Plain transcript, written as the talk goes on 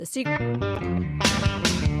The secret.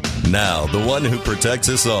 Now, the one who protects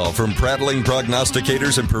us all from prattling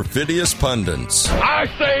prognosticators and perfidious pundits. I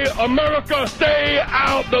say, America, stay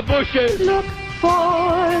out the bushes. Look for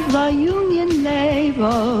the Union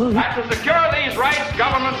label. And to secure these rights,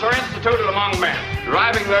 governments are instituted among men,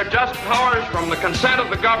 deriving their just powers from the consent of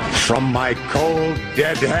the government. From my cold,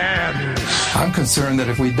 dead hands. I'm concerned that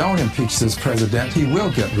if we don't impeach this president, he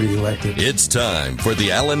will get reelected. It's time for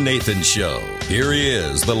the Alan Nathan Show. Here he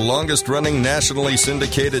is, the longest-running nationally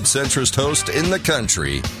syndicated centrist host in the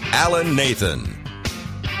country, Alan Nathan.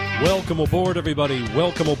 Welcome aboard, everybody.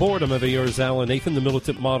 Welcome aboard. I'm yours, Alan Nathan, the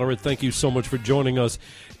militant moderate. Thank you so much for joining us.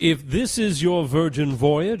 If this is your virgin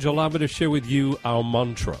voyage, allow me to share with you our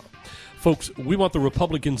mantra. Folks, we want the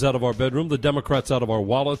Republicans out of our bedroom, the Democrats out of our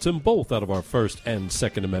wallets, and both out of our First and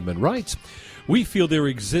Second Amendment rights. We feel there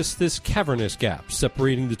exists this cavernous gap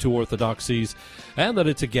separating the two orthodoxies, and that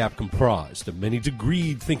it's a gap comprised of many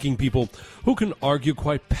degreed thinking people who can argue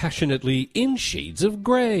quite passionately in shades of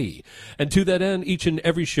gray. And to that end, each and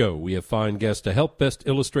every show, we have fine guests to help best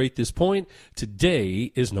illustrate this point.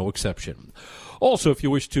 Today is no exception. Also, if you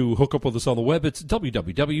wish to hook up with us on the web, it's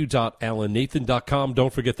www.alannathan.com.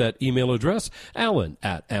 Don't forget that email address,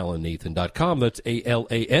 alan@alannathan.com. That's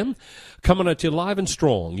ALAN. Coming at you live and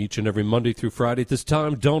strong each and every Monday through Friday at this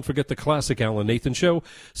time. Don't forget the classic Alan Nathan Show,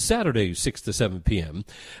 Saturdays 6 to 7 p.m.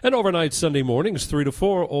 And overnight Sunday mornings 3 to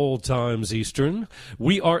 4, all times Eastern.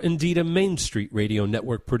 We are indeed a Main Street Radio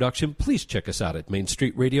Network production. Please check us out at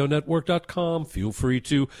mainstreetradionetwork.com. Feel free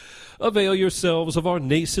to avail yourselves of our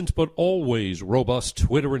nascent but always robust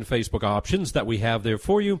Twitter and Facebook options that we have there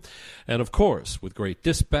for you. And, of course, with great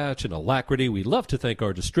dispatch and alacrity, we love to thank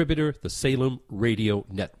our distributor, the Salem Radio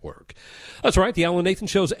Network. That's right, the Alan Nathan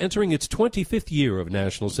Show is entering its 25th year of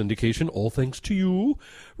national syndication, all thanks to you,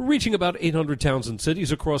 reaching about 800 towns and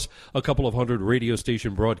cities across a couple of hundred radio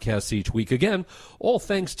station broadcasts each week. Again, all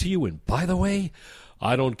thanks to you. And, by the way,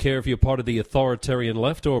 I don't care if you're part of the authoritarian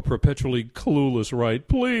left or perpetually clueless right.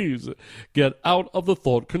 Please get out of the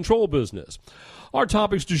thought control business. Our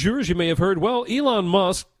topics du jour, as you may have heard, well, Elon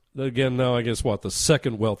Musk, again now I guess the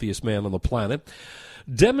second wealthiest man on the planet,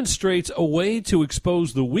 demonstrates a way to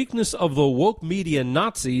expose the weakness of the woke media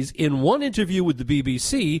Nazis in one interview with the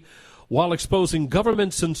BBC while exposing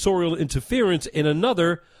government censorial interference in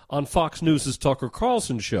another on Fox News' Tucker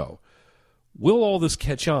Carlson show. Will all this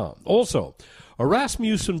catch on? Also, a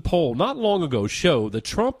Rasmussen poll not long ago showed that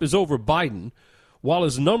Trump is over Biden while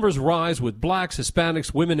his numbers rise with blacks,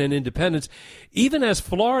 Hispanics, women, and independents, even as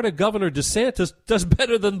Florida Governor DeSantis does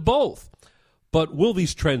better than both. But will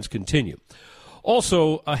these trends continue?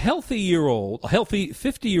 Also, a healthy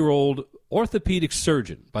 50-year-old orthopedic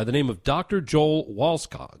surgeon by the name of Dr. Joel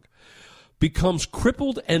Walskog becomes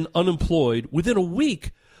crippled and unemployed within a week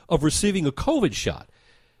of receiving a COVID shot,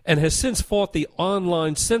 and has since fought the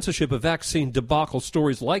online censorship of vaccine debacle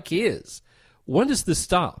stories like his. When does this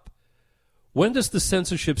stop? When does the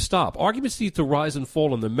censorship stop? Arguments need to rise and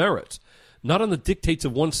fall on the merits, not on the dictates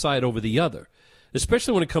of one side over the other,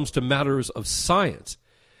 especially when it comes to matters of science.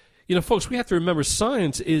 You know, folks, we have to remember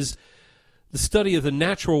science is the study of the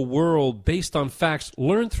natural world based on facts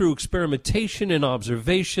learned through experimentation and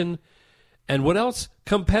observation, and what else?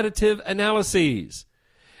 Competitive analyses.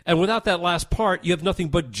 And without that last part, you have nothing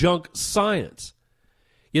but junk science.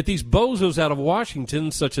 Yet these bozos out of Washington,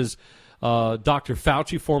 such as Dr.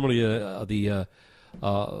 Fauci, formerly the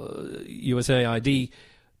USAID,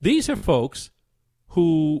 these are folks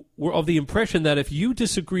who were of the impression that if you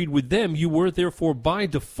disagreed with them, you were therefore by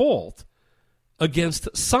default against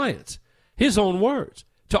science. His own words.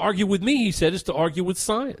 To argue with me, he said, is to argue with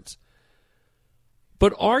science.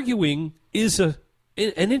 But arguing is an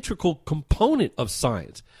integral component of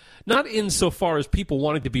science. Not insofar as people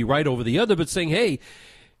wanting to be right over the other, but saying, hey,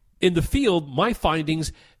 in the field, my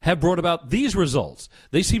findings have brought about these results.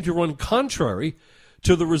 They seem to run contrary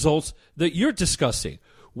to the results that you're discussing.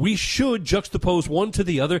 We should juxtapose one to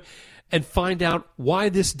the other and find out why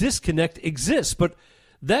this disconnect exists. But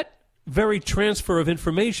that very transfer of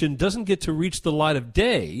information doesn't get to reach the light of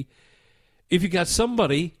day if you got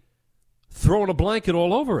somebody throwing a blanket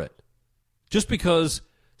all over it, just because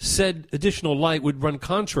said additional light would run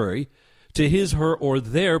contrary to his, her, or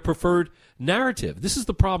their preferred narrative. This is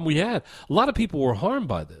the problem we had. A lot of people were harmed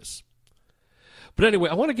by this. But anyway,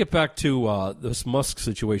 I want to get back to this Musk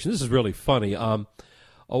situation. This is really funny. There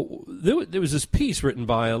was this piece written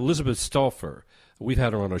by Elizabeth Stauffer. We've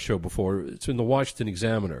had her on our show before. It's in the Washington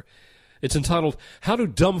Examiner. It's entitled, How to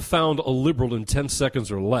Dumbfound a Liberal in 10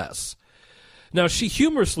 Seconds or Less. Now, she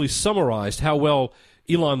humorously summarized how well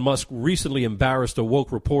Elon Musk recently embarrassed a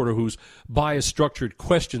woke reporter whose bias-structured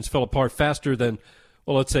questions fell apart faster than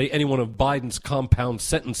well, let's say any one of Biden's compound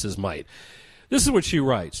sentences might. This is what she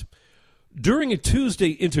writes. During a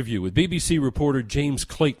Tuesday interview with BBC reporter James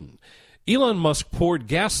Clayton, Elon Musk poured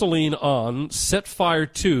gasoline on, set fire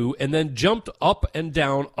to, and then jumped up and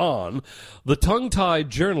down on the tongue-tied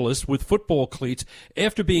journalist with football cleats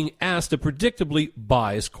after being asked a predictably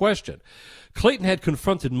biased question. Clayton had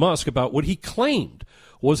confronted Musk about what he claimed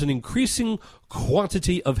was an increasing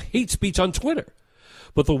quantity of hate speech on Twitter.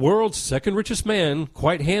 But the world's second richest man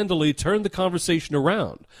quite handily turned the conversation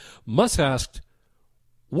around. Musk asked,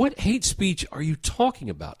 "What hate speech are you talking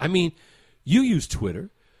about? I mean, you use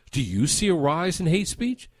Twitter. Do you see a rise in hate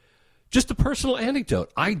speech?" Just a personal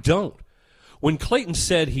anecdote. I don't. When Clayton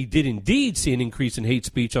said he did indeed see an increase in hate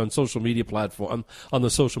speech on the social media platform,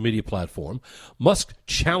 Musk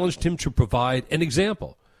challenged him to provide an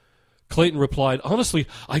example. Clayton replied, "Honestly,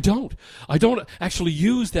 I don't actually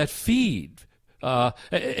use that feed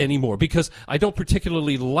anymore because I don't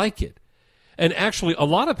particularly like it. And actually, a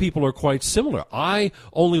lot of people are quite similar. I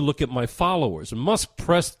only look at my followers." And Musk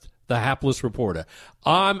pressed the hapless reporter,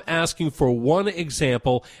 "I'm asking for one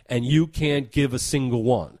example, and you can't give a single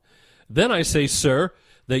one." "Then I say, sir,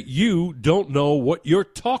 that you don't know what you're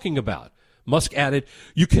talking about." Musk added,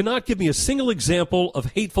 "You cannot give me a single example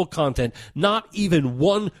of hateful content, not even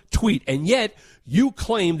one tweet, and yet you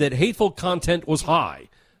claim that hateful content was high.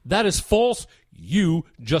 That is false. You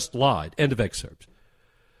just lied." End of excerpt.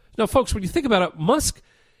 Now, folks, when you think about it, Musk,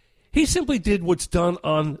 he simply did what's done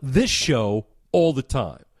on this show all the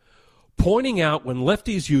time, pointing out when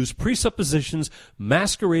lefties use presuppositions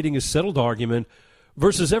masquerading as settled argument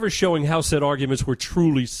versus ever showing how said arguments were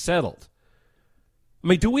truly settled. I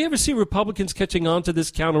mean, do we ever see Republicans catching on to this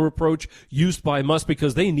counter approach used by Musk?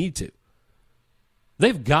 Because they need to.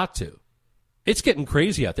 They've got to. It's getting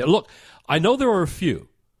crazy out there. Look, I know there are a few.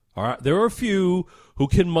 All right, there are a few who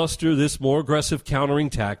can muster this more aggressive countering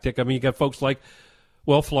tactic. I mean, you got folks like,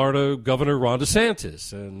 well, Florida Governor Ron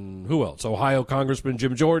DeSantis, and who else? Ohio Congressman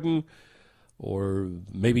Jim Jordan, or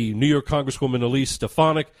maybe New York Congresswoman Elise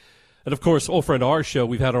Stefanik. And, of course, old friend of our show,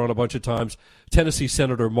 we've had her on a bunch of times, Tennessee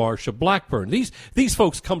Senator Marsha Blackburn. These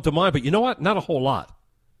folks come to mind, but you know what? Not a whole lot.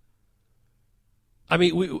 I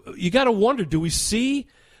mean, you got to wonder, do we see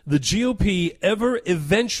the GOP ever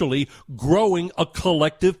eventually growing a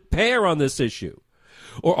collective pair on this issue?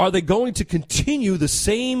 Or are they going to continue the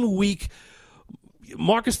same weak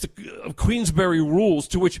Marcus of Queensberry rules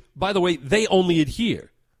to which, by the way, they only adhere?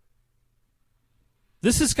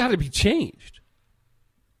 This has got to be changed.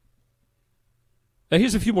 Now,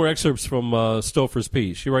 here's a few more excerpts from Stouffer's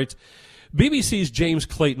piece. She writes, BBC's James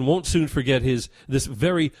Clayton won't soon forget this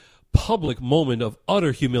very public moment of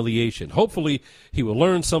utter humiliation. Hopefully, he will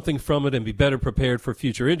learn something from it and be better prepared for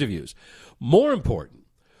future interviews. More important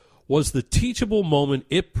was the teachable moment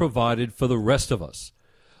it provided for the rest of us.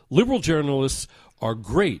 Liberal journalists are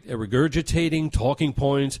great at regurgitating talking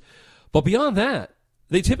points, but beyond that,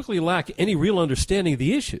 they typically lack any real understanding of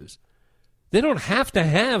the issues. They don't have to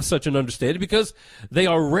have such an understanding because they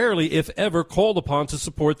are rarely, if ever, called upon to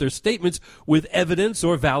support their statements with evidence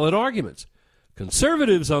or valid arguments.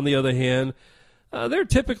 Conservatives, on the other hand, they're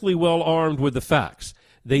typically well armed with the facts.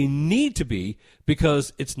 They need to be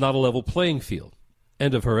because it's not a level playing field.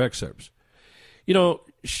 End of her excerpts. You know,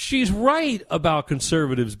 she's right about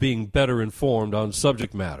conservatives being better informed on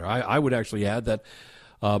subject matter. I would actually add that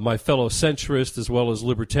my fellow centrists as well as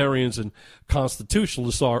libertarians and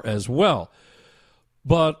constitutionalists are as well.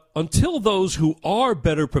 But until those who are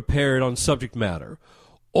better prepared on subject matter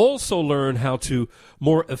also learn how to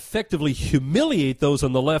more effectively humiliate those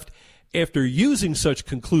on the left after using such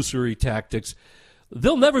conclusory tactics,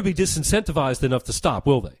 they'll never be disincentivized enough to stop,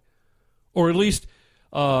 will they? Or at least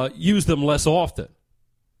use them less often.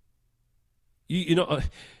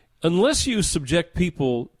 Unless you subject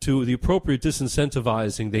people to the appropriate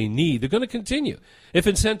disincentivizing they need, they're going to continue. If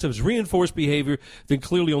incentives reinforce behavior, then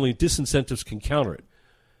clearly only disincentives can counter it.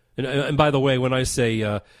 And by the way, when I say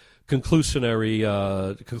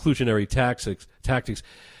conclusionary tactics,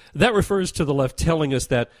 that refers to the left telling us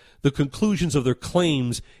that the conclusions of their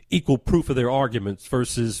claims equal proof of their arguments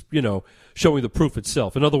versus, showing the proof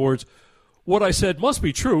itself. In other words, what I said must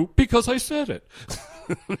be true because I said it.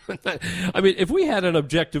 I mean, if we had an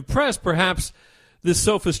objective press, perhaps this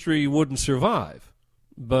sophistry wouldn't survive.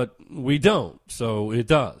 But we don't, so it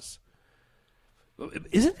does.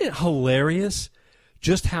 Isn't it hilarious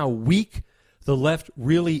just how weak the left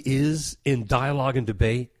really is in dialogue and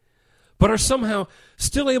debate, but are somehow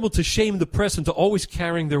still able to shame the press into always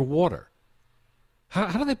carrying their water?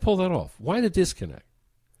 How do they pull that off? Why the disconnect?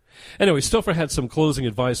 Anyway, Stouffer had some closing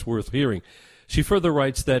advice worth hearing. She further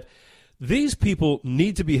writes that These people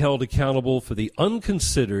need to be held accountable for the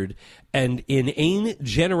unconsidered and inane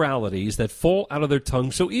generalities that fall out of their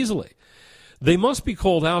tongues so easily. They must be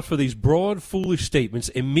called out for these broad, foolish statements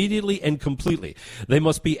immediately and completely. They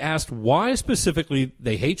must be asked why specifically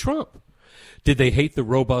they hate Trump. Did they hate the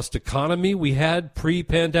robust economy we had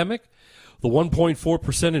pre-pandemic? The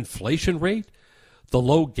 1.4% inflation rate? The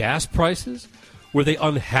low gas prices? Were they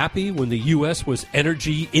unhappy when the U.S. was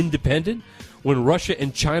energy independent? When Russia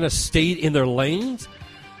and China stayed in their lanes?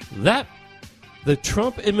 That the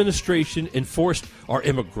Trump administration enforced our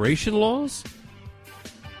immigration laws?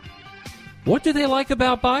 What did they like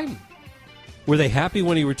about Biden? Were they happy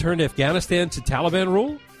when he returned Afghanistan to Taliban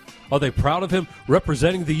rule? Are they proud of him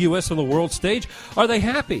representing the U.S. on the world stage? Are they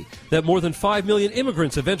happy that more than 5 million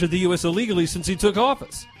immigrants have entered the U.S. illegally since he took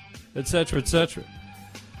office? Etc., etc.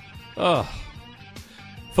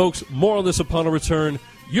 Folks, more on this upon a return.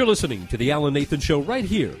 You're listening to The Alan Nathan Show right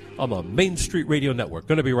here on the Main Street Radio Network.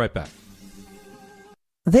 Going to be right back.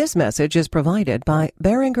 This message is provided by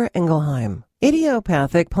Boehringer Ingelheim.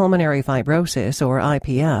 Idiopathic pulmonary fibrosis, or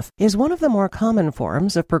IPF, is one of the more common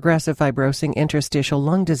forms of progressive fibrosing interstitial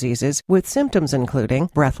lung diseases, with symptoms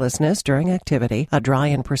including breathlessness during activity, a dry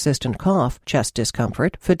and persistent cough, chest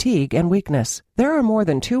discomfort, fatigue, and weakness. There are more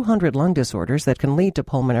than 200 lung disorders that can lead to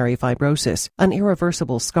pulmonary fibrosis, an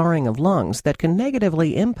irreversible scarring of lungs that can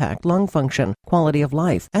negatively impact lung function, quality of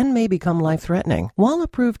life, and may become life-threatening. While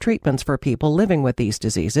approved treatments for people living with these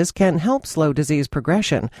diseases can help slow disease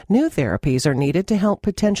progression, new therapies are needed to help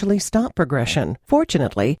potentially stop progression.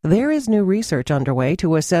 Fortunately, there is new research underway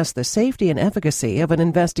to assess the safety and efficacy of an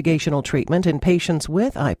investigational treatment in patients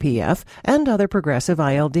with IPF and other progressive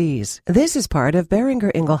ILDs. This is part of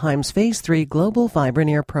Boehringer Ingelheim's Phase 3 Global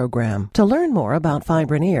Fibroneer program. To learn more about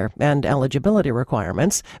Fibroneer and eligibility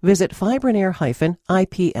requirements, visit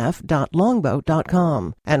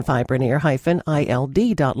fibroneer-ipf.longboat.com and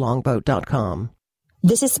fibroneer-ild.longboat.com.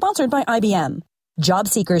 This is sponsored by IBM. Job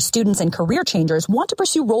seekers, students, and career changers want to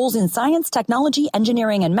pursue roles in science, technology,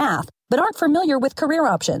 engineering, and math, but aren't familiar with career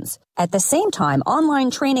options. At the same time,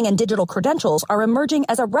 online training and digital credentials are emerging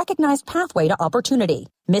as a recognized pathway to opportunity.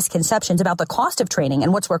 Misconceptions about the cost of training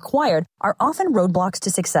and what's required are often roadblocks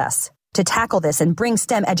to success. To tackle this and bring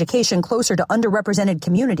STEM education closer to underrepresented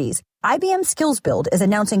communities, IBM Skills Build is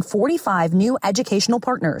announcing 45 new educational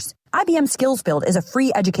partners. IBM Skills Build is a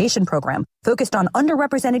free education program focused on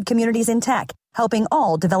underrepresented communities in tech, helping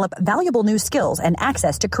all develop valuable new skills and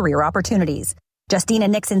access to career opportunities. Justina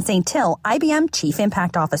Nixon St. Till, IBM Chief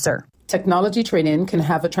Impact Officer. Technology training can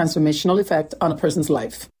have a transformational effect on a person's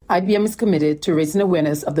life. IBM is committed to raising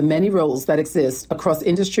awareness of the many roles that exist across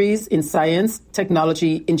industries in science,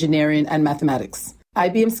 technology, engineering, and mathematics.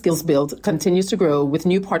 IBM Skills Build continues to grow with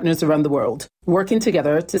new partners around the world, working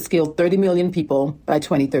together to skill 30 million people by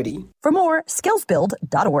 2030. For more,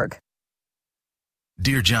 skillsbuild.org.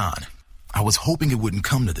 Dear John, I was hoping it wouldn't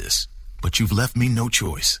come to this, but you've left me no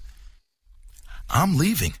choice. I'm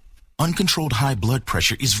leaving. Uncontrolled high blood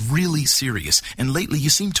pressure is really serious, and lately you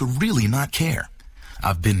seem to really not care.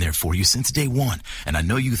 I've been there for you since day one, and I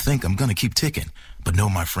know you think I'm going to keep ticking. But no,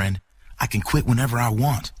 my friend, I can quit whenever I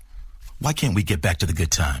want. Why can't we get back to the good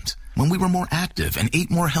times, when we were more active and ate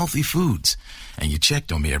more healthy foods, and you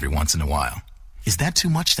checked on me every once in a while? Is that too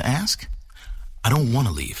much to ask? I don't want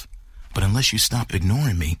to leave, but unless you stop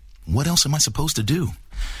ignoring me, what else am I supposed to do?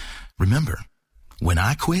 Remember, when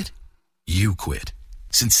I quit, you quit.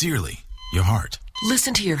 Sincerely, your heart.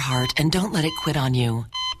 Listen to your heart and don't let it quit on you.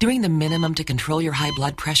 Doing the minimum to control your high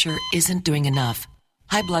blood pressure isn't doing enough.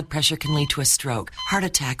 High blood pressure can lead to a stroke, heart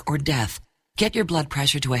attack, or death. Get your blood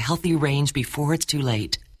pressure to a healthy range before it's too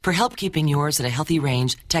late. For help keeping yours at a healthy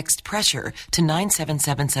range, text PRESSURE to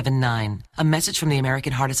 97779. A message from the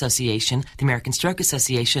American Heart Association, the American Stroke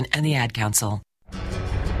Association, and the Ad Council.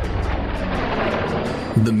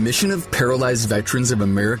 The mission of Paralyzed Veterans of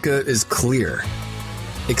America is clear.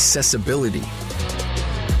 Accessibility.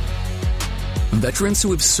 Veterans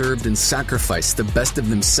who have served and sacrificed the best of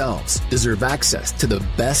themselves deserve access to the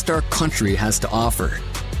best our country has to offer.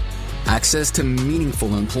 Access to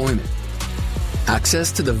meaningful employment.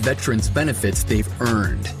 Access to the veterans' benefits they've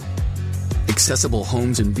earned. Accessible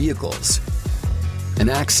homes and vehicles. And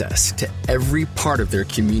access to every part of their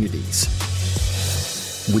communities.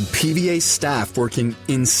 With PVA staff working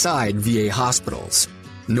inside VA hospitals,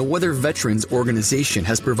 no other veterans organization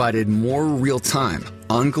has provided more real-time,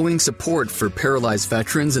 ongoing support for paralyzed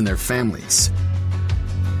veterans and their families.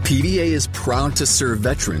 PVA is proud to serve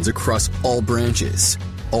veterans across all branches,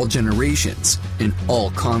 all generations, and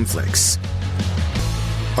all conflicts.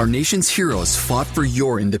 Our nation's heroes fought for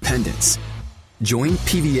your independence. Join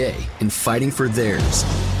PVA in fighting for theirs.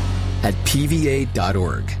 at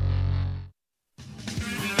pva.org.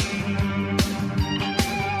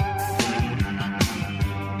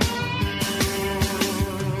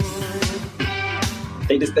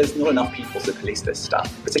 There's not enough people to police this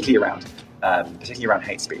stuff, particularly around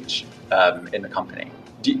hate speech in the company.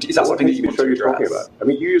 Is that something that you want to address? You're talking about? I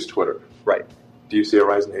mean, you use Twitter, right? Do you see a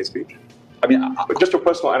rise in hate speech? I mean, but just a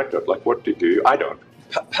personal anecdote, like what do you do? I don't.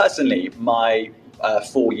 Personally, my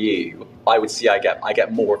for you, I would see I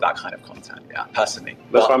get more of that kind of content. Yeah, personally.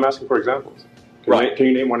 That's why I'm asking for examples. Can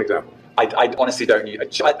you name one example? I honestly don't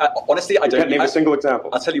use. Honestly, I don't. Can't name a single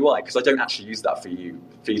example. I'll tell you why. Because I don't actually use that for you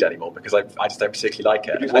feed anymore. Because I just don't particularly like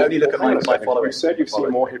it. I only look at my followers. You said you've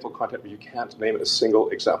seen more hateful content, but you can't name a single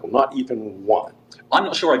example. Not even one. I'm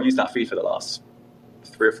not sure I've used that feed for the last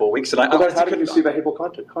 3 or 4 weeks. And how did you see the hateful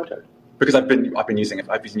content? Because I've been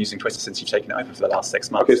using Twitter since you've taken it over for the last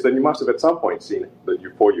 6 months. Okay, so then you must have at some point seen the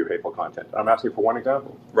for you hateful content. I'm asking for one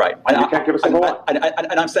example. Right. You can't give a single one.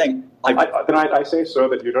 And I'm saying... I say, sir,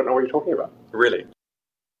 that you don't know what you're talking about. Really?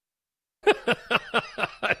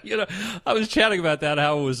 I was chatting about that,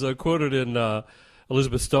 how it was quoted in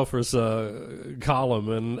Elizabeth Stauffer's column,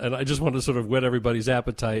 and I just wanted to sort of whet everybody's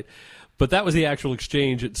appetite. But that was the actual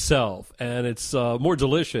exchange itself, and it's more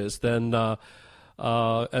delicious than...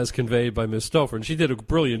 as conveyed by Ms. Stauffer. And she did a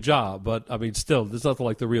brilliant job, but, I mean, still, there's nothing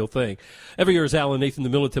like the real thing. Every year is Alan Nathan, the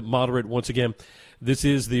militant moderate. Once again, this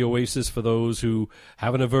is the oasis for those who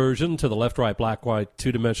have an aversion to the left-right, black-white,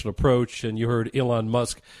 two-dimensional approach. And you heard Elon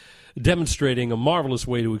Musk demonstrating a marvelous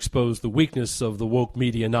way to expose the weakness of the woke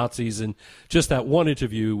media Nazis in just that one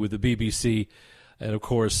interview with the BBC. And, of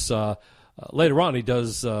course, later on, he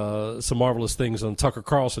does some marvelous things on Tucker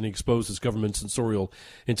Carlson. He exposes government censorial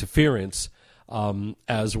interference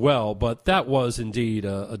as well. But that was indeed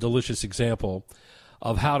a delicious example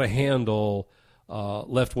of how to handle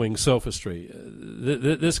left-wing sophistry.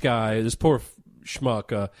 This guy, this poor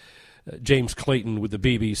schmuck, James Clayton with the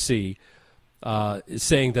BBC, is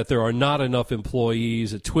saying that there are not enough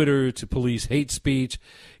employees at Twitter to police hate speech.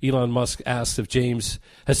 Elon Musk asks if James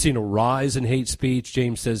has seen a rise in hate speech.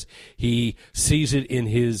 James says he sees it in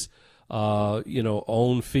his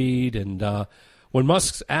own feed. And when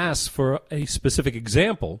Musk asks for a specific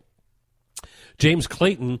example, James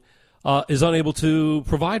Clayton is unable to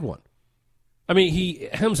provide one. I mean, he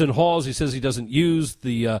hems and haws. He says he doesn't use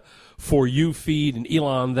the For You feed, and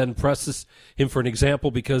Elon then presses him for an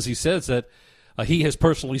example because he says that he has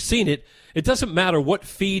personally seen it. It doesn't matter what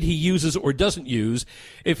feed he uses or doesn't use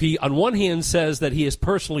if he, on one hand, says that he has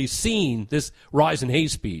personally seen this rise in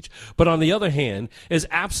hate speech, but on the other hand, is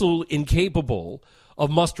absolutely incapable of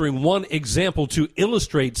mustering one example to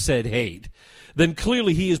illustrate said hate, then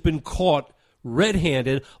clearly he has been caught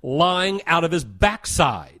red-handed lying out of his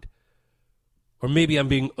backside. Or maybe I'm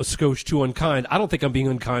being a skosh too unkind. I don't think I'm being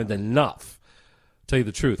unkind enough. Tell you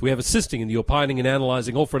the truth. We have assisting in the opining and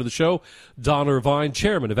analyzing whole front of the show, Don Irvine,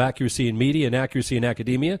 chairman of Accuracy in Media and Accuracy in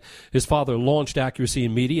Academia. His father launched Accuracy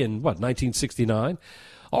in Media in, 1969.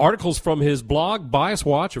 Articles from his blog, Bias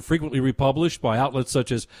Watch, are frequently republished by outlets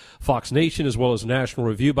such as Fox Nation as well as National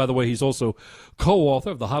Review. By the way, he's also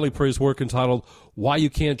co-author of the highly praised work entitled Why You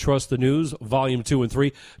Can't Trust the News, Volume 2 and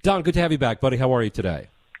 3. Don, good to have you back, buddy. How are you today?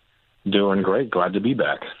 Doing great. Glad to be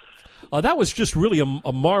back. That was just really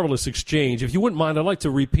a marvelous exchange. If you wouldn't mind, I'd like to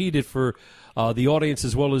repeat it for the audience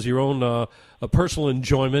as well as your own personal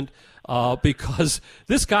enjoyment, because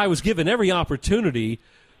this guy was given every opportunity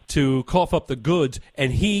to cough up the goods,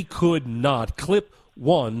 and he could not. Clip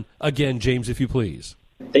one again, James, if you please.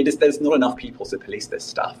 There's not enough people to police this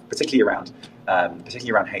stuff, particularly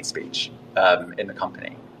around hate speech in the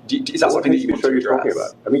company. Is that something that you want to address? Talking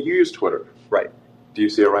about? I mean, you use Twitter, right? Do you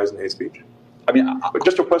see a rise in hate speech? I mean, but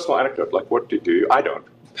just a personal anecdote, like what do you do? I don't.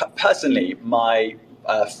 Personally, my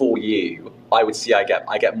For You, I would see I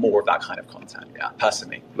get more of that kind of content. Yeah,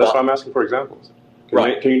 personally. That's why I'm asking for examples.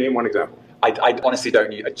 Can you name one example? I honestly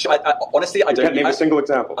don't use. I don't name a single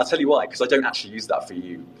example. I'll tell you why. Because I don't actually use that For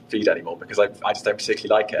You feed anymore. Because I just don't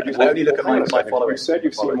particularly like it. I only look at my followers. You said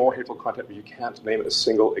you've seen more hateful content, but you can't name a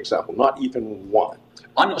single example. Not even one.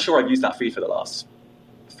 I'm not sure I've used that feed for the last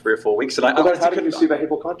 3 or 4 weeks. And how did you see the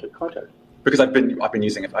hateful content? Because I've been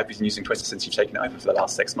using Twitter since you've taken it over for the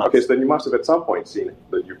last 6 months. Okay, so then you must have at some point seen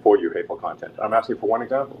the For You hateful content. I'm asking for one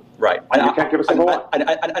example. Right. You can't give a single one. And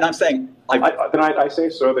I'm saying... I say,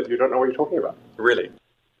 sir, that you don't know what you're talking about. Really?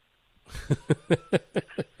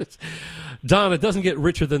 Don, it doesn't get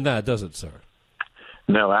richer than that, does it, sir?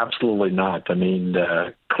 No, absolutely not. I mean,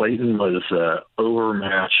 Clayton was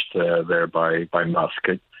overmatched there by Musk.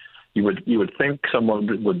 You would think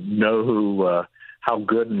someone would know how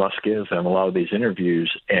good Musk is in a lot of these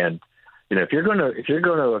interviews, and if you're going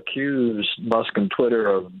to accuse Musk and Twitter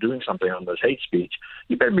of doing something on this hate speech,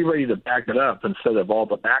 you better be ready to back it up instead of all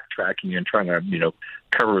the backtracking and trying to,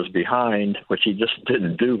 cover his behind, which he just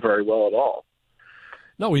didn't do very well at all.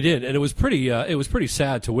 No, we did, and it was pretty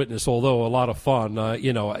sad to witness. Although a lot of fun,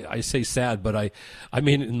 I say sad, but I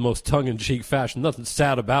mean it in the most tongue-in-cheek fashion. Nothing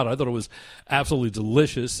sad about it. I thought it was absolutely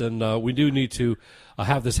delicious, and we do need to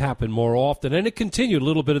have this happen more often. And it continued. A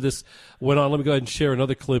little bit of this went on. Let me go ahead and share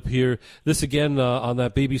another clip here. This again on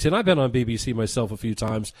that BBC, and I've been on BBC myself a few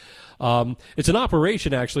times. It's an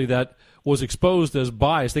operation actually that was exposed as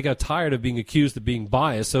biased. They got tired of being accused of being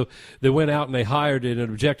biased, so they went out and they hired an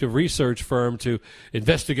objective research firm to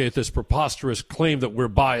investigate this preposterous claim that we're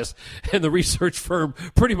biased. And the research firm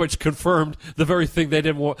pretty much confirmed the very thing they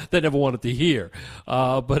never wanted to hear.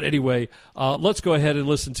 But anyway, let's go ahead and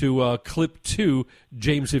listen to clip 2,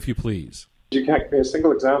 James, if you please. You can't give me a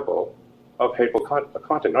single example of hateful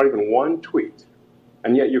content, not even one tweet,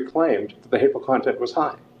 and yet you claimed that the hateful content was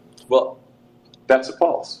high. Well, that's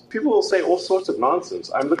false. People will say all sorts of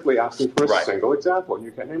nonsense. I'm literally asking for a single example, and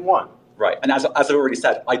you can't name one. Right, and as I've already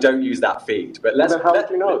said, I don't use that feed. But how did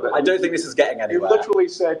you know that? I don't think this is getting anywhere. You literally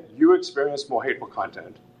said you experienced more hateful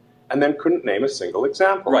content, and then couldn't name a single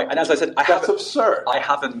example. Right, and as I said, that's absurd. I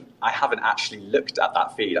haven't actually looked at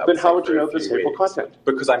that feed. Then how would you know this hateful content?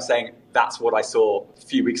 Because I'm saying that's what I saw a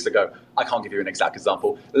few weeks ago. I can't give you an exact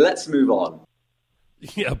example. Let's move on.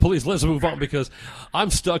 Yeah, please, let's move on because I'm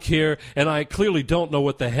stuck here and I clearly don't know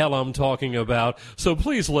what the hell I'm talking about. So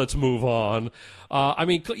please, let's move on. I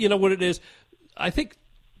mean, you know what it is? I think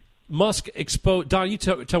Musk exposed. Don, you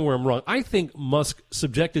tell me where I'm wrong. I think Musk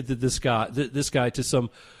subjected this guy to some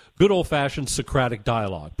good old-fashioned Socratic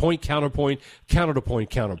dialogue. Point, counterpoint, counter to point,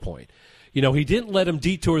 counterpoint. He didn't let him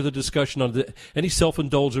detour the discussion on any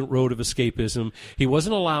self-indulgent road of escapism. He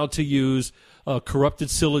wasn't allowed to use corrupted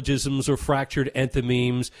syllogisms or fractured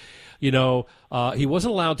enthymemes. He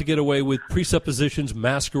wasn't allowed to get away with presuppositions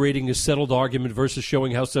masquerading as settled argument versus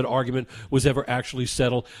showing how said argument was ever actually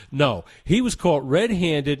settled. No, he was caught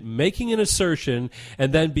red-handed making an assertion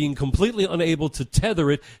and then being completely unable to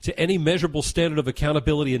tether it to any measurable standard of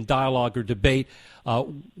accountability in dialogue or debate.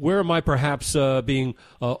 Where am I perhaps being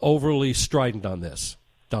overly strident on this?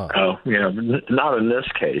 Don. Oh, not in this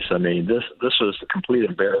case. I mean, this was a complete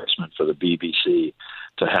embarrassment for the BBC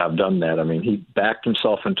to have done that. I mean, he backed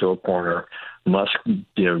himself into a corner. Musk,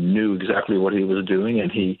 knew exactly what he was doing, and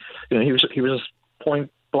he was point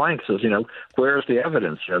blank says, where's the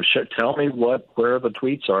evidence? Tell me where the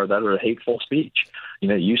tweets are that are hateful speech.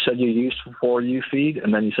 You said you used For You feed,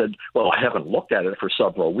 and then you said, well, I haven't looked at it for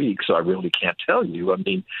several weeks, so I really can't tell you. I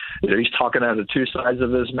mean, he's talking out of two sides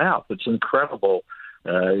of his mouth. It's incredible.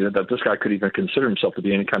 That this guy could even consider himself to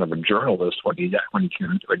be any kind of a journalist when he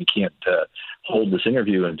can't hold this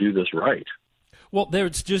interview and do this right. Well, they're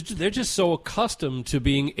just so accustomed to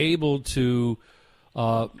being able to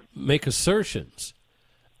make assertions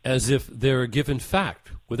as if they're a given fact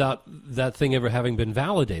without that thing ever having been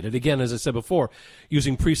validated. Again, as I said before,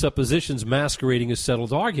 using presuppositions masquerading as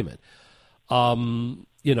settled argument. What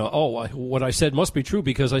I said must be true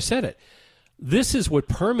because I said it. This is what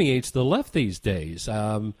permeates the left these days.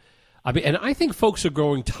 And I think folks are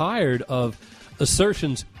growing tired of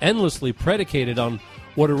assertions endlessly predicated on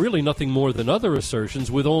what are really nothing more than other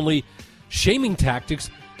assertions with only shaming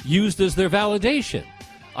tactics used as their validation.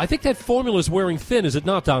 I think that formula is wearing thin, is it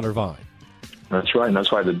not, Don Irvine? That's right, and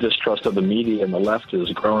that's why the distrust of the media and the left is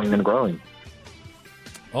growing and growing.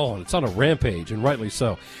 Oh, and it's on a rampage, and rightly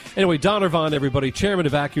so. Anyway, Don Irvine, everybody, chairman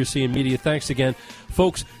of Accuracy in Media, thanks again.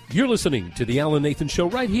 Folks, you're listening to The Alan Nathan Show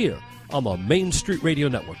right here on the Main Street Radio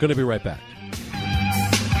Network. Going to be right back.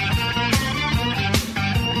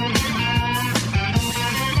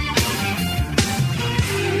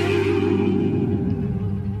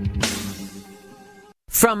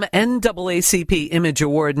 From NAACP Image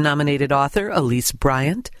Award-nominated author Elise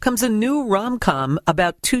Bryant comes a new rom-com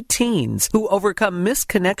about two teens who overcome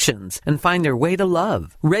misconnections and find their way to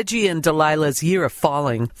love. Reggie and Delilah's Year of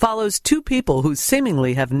Falling follows two people who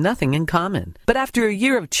seemingly have nothing in common, but after a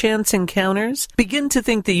year of chance encounters, begin to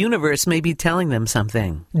think the universe may be telling them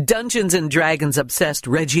something. Dungeons and Dragons-obsessed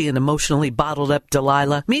Reggie and emotionally bottled-up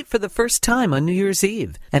Delilah meet for the first time on New Year's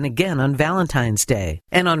Eve, and again on Valentine's Day,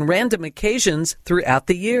 and on random occasions throughout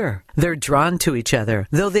the year. They're drawn to each other,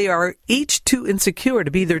 though they are each too insecure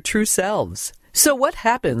to be their true selves. So what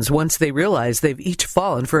happens once they realize they've each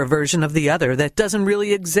fallen for a version of the other that doesn't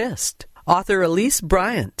really exist? Author Elise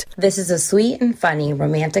Bryant. This is a sweet and funny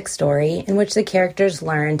romantic story in which the characters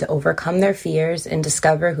learn to overcome their fears and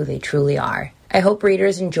discover who they truly are. I hope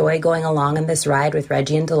readers enjoy going along on this ride with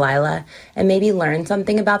Reggie and Delilah and maybe learn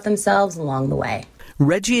something about themselves along the way.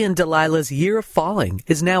 Reggie and Delilah's Year of Falling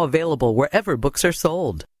is now available wherever books are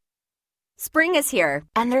sold. Spring is here,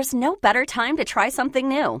 and there's no better time to try something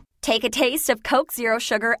new. Take a taste of Coke Zero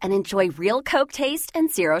Sugar and enjoy real Coke taste and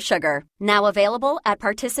zero sugar. Now available at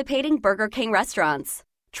participating Burger King restaurants.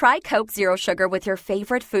 Try Coke Zero Sugar with your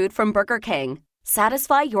favorite food from Burger King.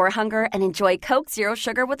 Satisfy your hunger and enjoy Coke Zero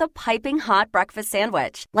Sugar with a piping hot breakfast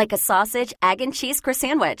sandwich, like a sausage, egg, and cheese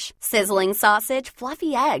croissant. Sizzling sausage,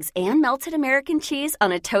 fluffy eggs, and melted American cheese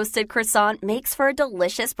on a toasted croissant makes for a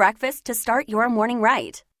delicious breakfast to start your morning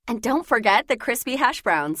right. And don't forget the crispy hash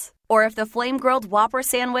browns. Or if the flame-grilled Whopper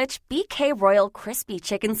sandwich, BK Royal Crispy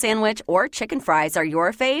Chicken Sandwich, or chicken fries are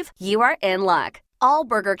your fave, you are in luck. All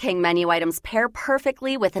Burger King menu items pair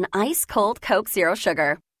perfectly with an ice-cold Coke Zero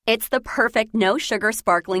Sugar. It's the perfect no-sugar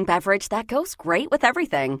sparkling beverage that goes great with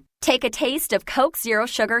everything. Take a taste of Coke Zero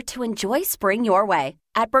Sugar to enjoy spring your way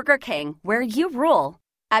at Burger King, where you rule.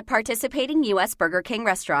 At participating U.S. Burger King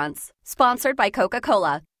restaurants. Sponsored by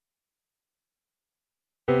Coca-Cola.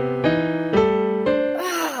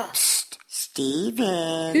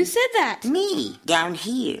 Steven. Who said that? Me, down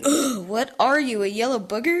here. What are you, a yellow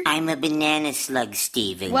booger? I'm a banana slug,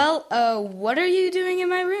 Steven. Well, what are you doing in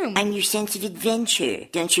my room? I'm your sense of adventure.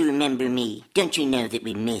 Don't you remember me? Don't you know that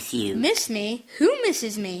we miss you? Miss me? Who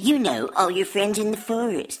misses me? You know, all your friends in the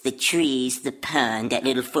forest. The trees, the pond, that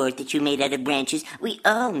little fort that you made out of branches. We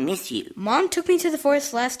all miss you. Mom took me to the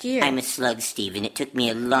forest last year. I'm a slug, Steven. It took me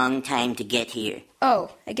a long time to get here.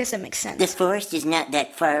 Oh, I guess that makes sense. The forest is not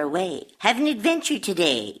that far away. Have an adventure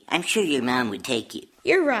today. I'm sure your mom would take you.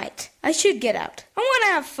 You're right. I should get out. I want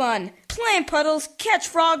to have fun. Play in puddles, catch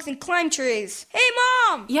frogs, and climb trees. Hey,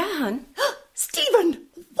 Mom! Yeah, hon? Steven,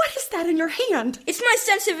 what is that in your hand? It's my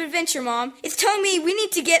sense of adventure, Mom. It's telling me we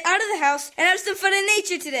need to get out of the house and have some fun in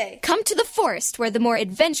nature today. Come to the forest where the more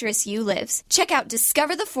adventurous you lives. Check out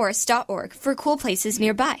discovertheforest.org for cool places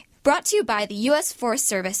nearby. Brought to you by the U.S. Forest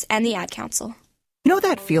Service and the Ad Council. Know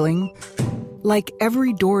that feeling? Like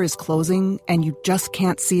every door is closing and you just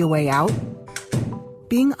can't see a way out?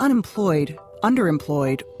 Being unemployed,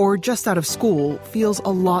 underemployed, or just out of school feels a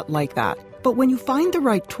lot like that. But when you find the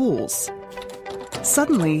right tools,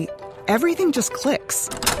 suddenly everything just clicks.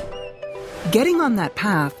 Getting on that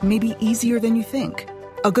path may be easier than you think.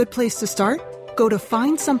 A good place to start? Go to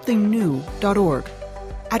findsomethingnew.org.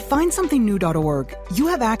 At findsomethingnew.org, you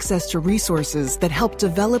have access to resources that help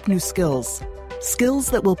develop new skills. Skills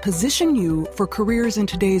that will position you for careers in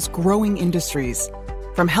today's growing industries,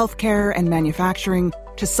 from healthcare and manufacturing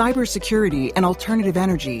to cybersecurity and alternative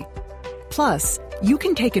energy. Plus, you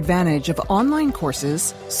can take advantage of online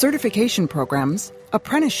courses, certification programs,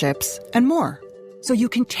 apprenticeships, and more. So you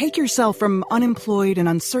can take yourself from unemployed and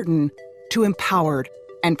uncertain to empowered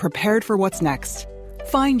and prepared for what's next.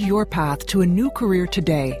 Find your path to a new career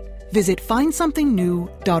today. Visit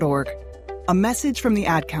findsomethingnew.org. A message from the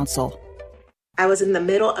Ad Council. I was in the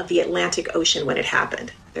middle of the Atlantic Ocean when it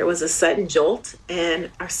happened. There was a sudden jolt, and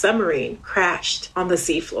our submarine crashed on the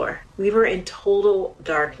seafloor. We were in total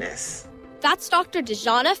darkness. That's Dr.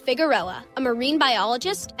 Dejana Figueroa, a marine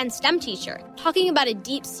biologist and STEM teacher, talking about a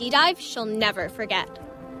deep sea dive she'll never forget.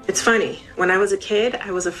 It's funny. When I was a kid,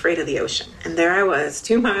 I was afraid of the ocean, and there I was,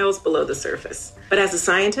 2 miles below the surface. But as a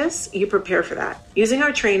scientist, you prepare for that. Using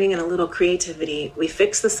our training and a little creativity, we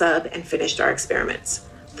fixed the sub and finished our experiments.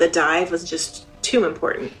 The dive was just too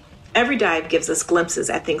important. Every dive gives us glimpses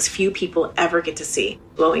at things few people ever get to see.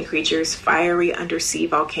 Glowing creatures, fiery undersea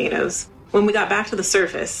volcanoes. When we got back to the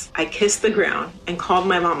surface, I kissed the ground and called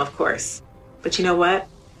my mom, of course. But you know what?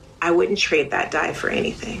 I wouldn't trade that dive for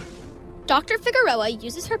anything. Dr. Figueroa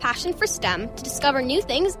uses her passion for STEM to discover new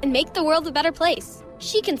things and make the world a better place.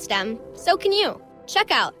 She can STEM, so can you.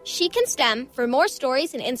 Check out She Can STEM for more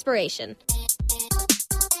stories and inspiration.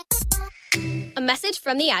 A message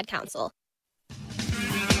from the Ad Council.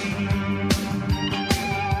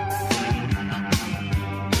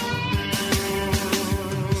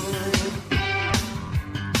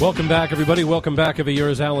 Welcome back, everybody. Welcome back. Every year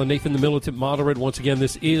is Alan Nathan, the militant moderate. Once again,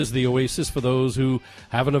 this is the oasis for those who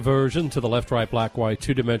have an aversion to the left, right, black, white,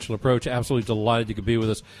 two-dimensional approach. Absolutely delighted you could be with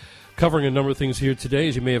us. Covering a number of things here today.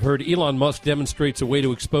 As you may have heard, Elon Musk demonstrates a way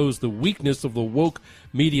to expose the weakness of the woke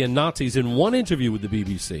media Nazis in one interview with the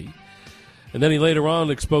BBC. And then he later on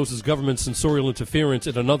exposes government censorial interference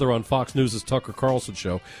in another on Fox News' Tucker Carlson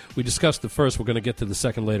show. We discussed the first. We're going to get to the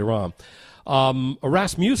second later on. A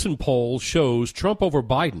Rasmussen poll shows Trump over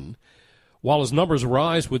Biden, while his numbers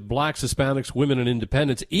rise with blacks, Hispanics, women, and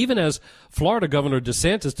independents, even as Florida Governor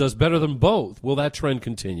DeSantis does better than both. Will that trend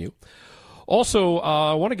continue? Also,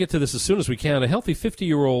 I want to get to this as soon as we can. A healthy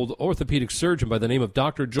 50-year-old orthopedic surgeon by the name of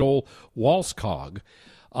Dr. Joel Walskog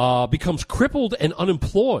becomes crippled and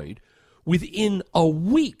unemployed within a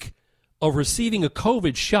week of receiving a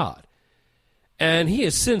COVID shot. And he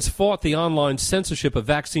has since fought the online censorship of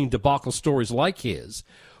vaccine debacle stories like his.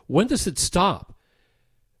 When does it stop?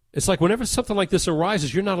 It's like whenever something like this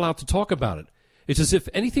arises, you're not allowed to talk about it. It's as if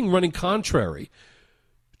anything running contrary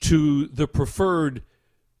to the preferred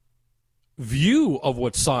view of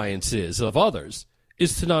what science is of others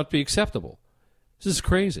is to not be acceptable. This is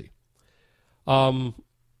crazy.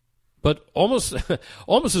 But almost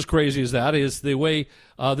as crazy as that is the way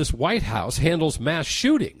this White House handles mass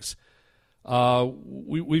shootings.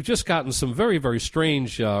 We've just gotten some very, very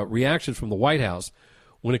strange reactions from the White House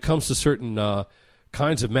when it comes to certain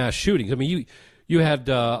kinds of mass shootings. I mean, you had,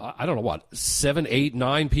 7, 8,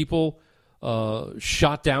 9 people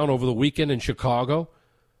shot down over the weekend in Chicago.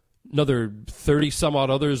 Another 30-some-odd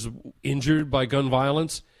others injured by gun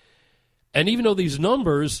violence. And even though these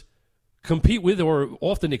numbers compete with or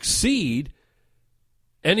often exceed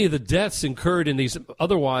any of the deaths incurred in these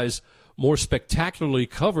otherwise more spectacularly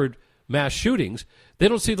covered mass shootings, they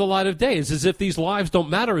don't see the light of day. It's as if these lives don't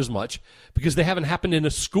matter as much because they haven't happened in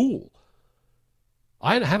a school.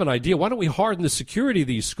 I have an idea. Why don't we harden the security of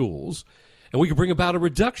these schools and we can bring about a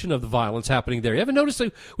reduction of the violence happening there? You ever notice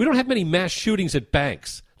that we don't have many mass shootings at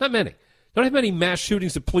banks? Not many. Don't have many mass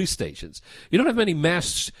shootings at police stations. You don't have many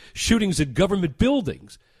mass shootings at government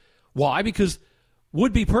buildings. Why? Because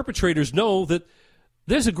would-be perpetrators know that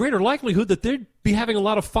there's a greater likelihood that they'd be having a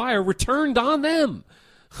lot of fire returned on them.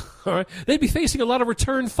 All right? They'd be facing a lot of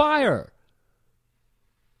return fire.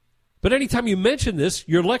 But anytime you mention this,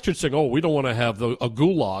 you're lectured saying, oh, we don't want to have a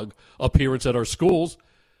gulag appearance at our schools.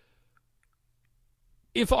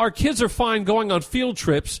 If our kids are fine going on field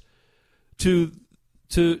trips to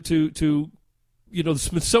the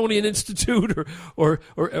Smithsonian Institute or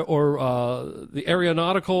the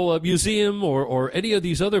Aeronautical Museum or any of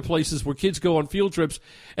these other places where kids go on field trips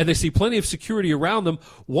and they see plenty of security around them,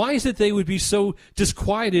 why is it they would be so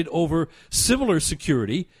disquieted over similar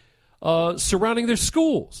security surrounding their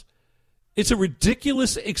schools? It's a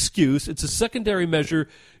ridiculous excuse. It's a secondary measure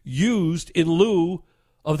used in lieu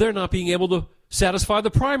of their not being able to satisfy the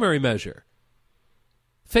primary measure.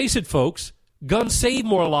 Face it, folks. Guns save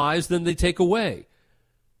more lives than they take away.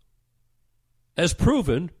 As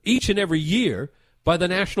proven each and every year by the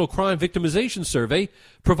National Crime Victimization Survey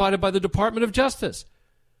provided by the Department of Justice.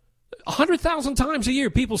 100,000 times a year,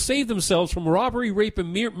 people save themselves from robbery, rape,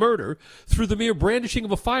 and murder through the mere brandishing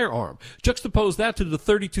of a firearm. Juxtapose that to the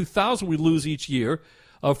 32,000 we lose each year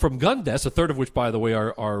from gun deaths, a third of which, by the way,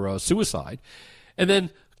 are suicide. And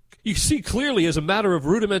then you see clearly, as a matter of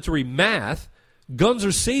rudimentary math, guns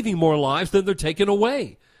are saving more lives than they're taking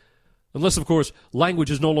away. Unless, of course, language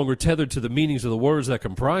is no longer tethered to the meanings of the words that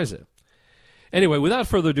comprise it. Anyway, without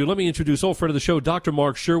further ado, let me introduce old friend of the show, Dr.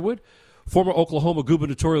 Mark Sherwood, former Oklahoma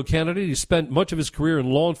gubernatorial candidate. He spent much of his career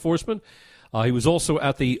in law enforcement. He was also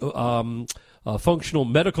at the Functional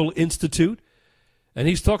Medical Institute. And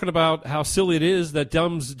he's talking about how silly it is that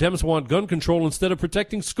Dems want gun control instead of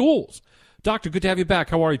protecting schools. Doctor, good to have you back.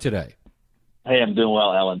 How are you today? Hey, I'm doing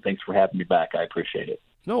well, Alan. Thanks for having me back. I appreciate it.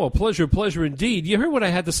 No, a pleasure indeed. You heard what I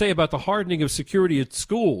had to say about the hardening of security at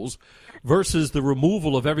schools versus the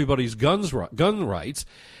removal of everybody's gun rights.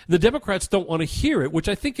 The Democrats don't want to hear it, which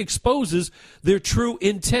I think exposes their true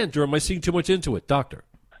intent. Or am I seeing too much into it, Doctor?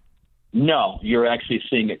 No, you're actually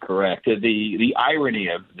seeing it correct. The irony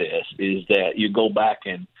of this is that you go back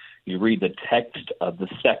and you read the text of the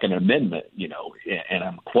Second Amendment, and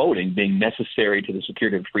I'm quoting, being necessary to the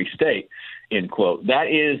security of the free state, end quote. That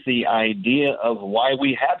is the idea of why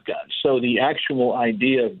we have guns. So the actual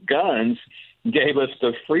idea of guns gave us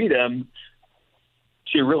the freedom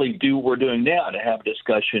to really do what we're doing now, to have a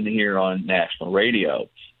discussion here on national radio.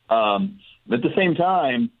 But at the same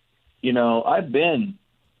time, I've been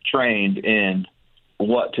trained in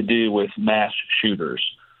what to do with mass shooters.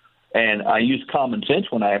 And I use common sense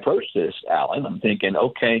when I approach this, Alan. I'm thinking,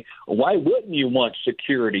 okay, why wouldn't you want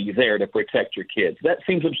security there to protect your kids? That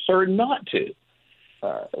seems absurd not to.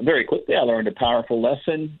 Very quickly, I learned a powerful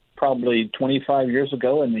lesson probably 25 years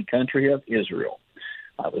ago in the country of Israel.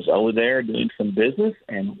 I was over there doing some business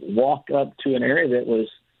and walked up to an area that was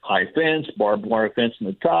high fence, barbed wire fence on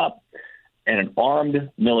the top, and an armed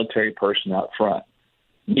military person out front.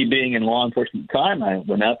 Me being in law enforcement at the time, I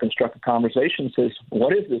went up and struck a conversation and says,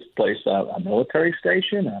 what is this place, a military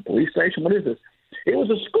station, a police station? What is this? It was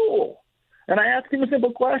a school. And I asked him a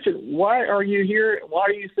simple question. Why are you here? Why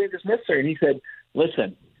do you think it's necessary? And he said,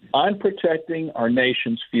 listen, I'm protecting our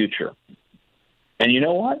nation's future. And you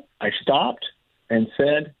know what? I stopped and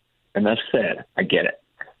said, enough said. I get it.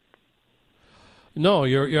 No,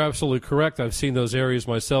 you're absolutely correct. I've seen those areas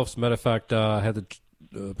myself. As a matter of fact, I had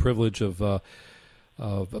the privilege of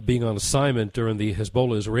being on assignment during the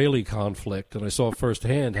Hezbollah-Israeli conflict, and I saw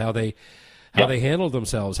firsthand how they handle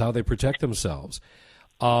themselves, how they protect themselves.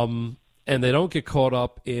 And they don't get caught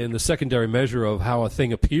up in the secondary measure of how a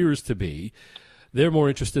thing appears to be. They're more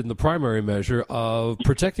interested in the primary measure of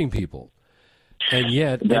protecting people. And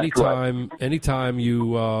yet, anytime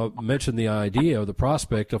you mention the idea or the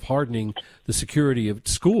prospect of hardening the security of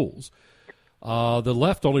schools, the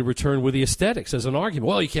left only return with the aesthetics as an argument.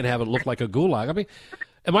 Well, you can't have it look like a gulag. I mean,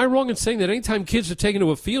 am I wrong in saying that anytime kids are taken to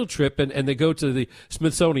a field trip and they go to the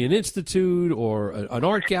Smithsonian Institute or an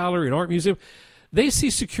art gallery, an art museum, they see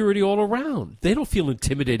security all around. They don't feel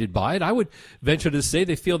intimidated by it. I would venture to say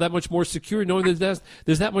they feel that much more secure knowing that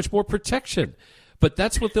there's that much more protection. But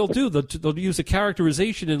that's what they'll do. They'll use a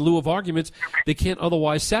characterization in lieu of arguments they can't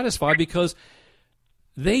otherwise satisfy, because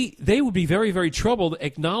they would be very, very troubled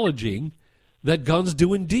acknowledging that guns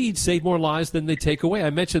do indeed save more lives than they take away.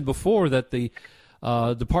 I mentioned before that the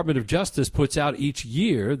Department of Justice puts out each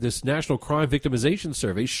year this National Crime Victimization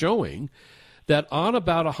Survey showing that on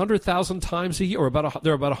about 100,000 times a year, or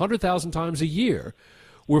there are about 100,000 times a year,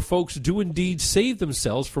 where folks do indeed save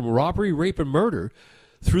themselves from robbery, rape, and murder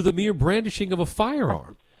through the mere brandishing of a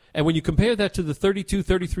firearm. And when you compare that to the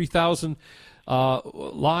 33,000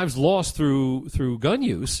 lives lost through gun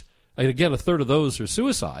use, and again, a third of those are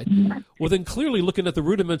suicide, well, then clearly looking at the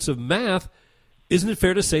rudiments of math, isn't it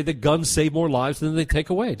fair to say that guns save more lives than they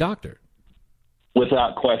take away, Doctor?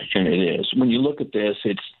 Without question, it is. When you look at this,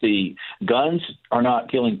 it's the guns are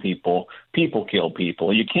not killing people. People kill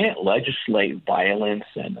people. You can't legislate violence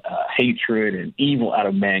and hatred and evil out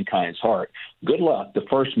of mankind's heart. Good luck. The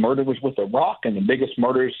first murder was with a rock, and the biggest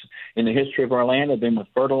murders in the history of our land have been with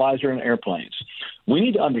fertilizer and airplanes. We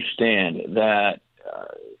need to understand that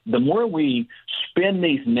the more we spin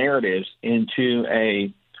these narratives into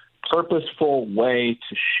a purposeful way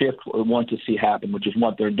to shift what we want to see happen, which is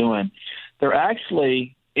what they're doing, they're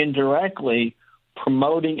actually indirectly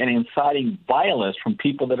promoting and inciting violence from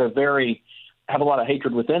people that have a lot of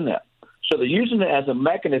hatred within them. So they're using it as a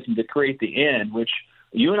mechanism to create the end, which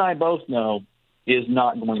you and I both know is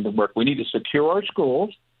not going to work. We need to secure our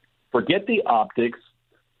schools, forget the optics,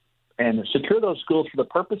 and secure those schools for the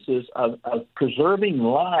purposes of preserving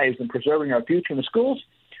lives and preserving our future. And the schools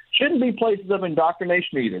shouldn't be places of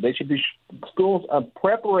indoctrination either. They should be schools of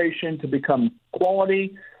preparation to become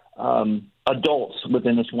quality adults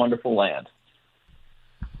within this wonderful land.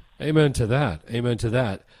 Amen to that. Amen to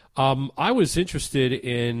that. I was interested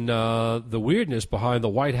in the weirdness behind the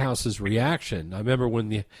White House's reaction. I remember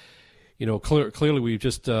when clearly we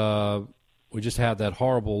just had that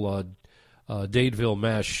horrible Dadeville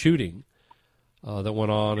mass shooting that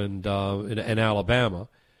went on in Alabama.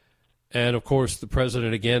 And, of course, the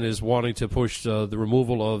president, again, is wanting to push the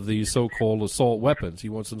removal of the so-called assault weapons. He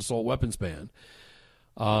wants an assault weapons ban.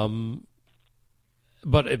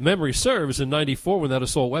 But if memory serves, in '94, when that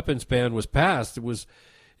assault weapons ban was passed, it was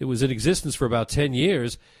in existence for about 10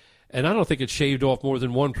 years, and I don't think it shaved off more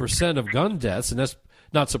than 1% of gun deaths, and that's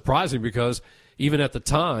not surprising because even at the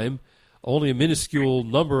time, only a minuscule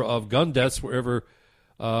number of gun deaths were ever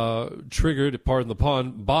triggered, pardon the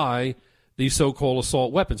pun, by these so-called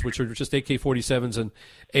assault weapons, which are just AK-47s and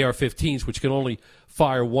AR-15s, which can only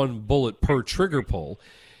fire one bullet per trigger pull.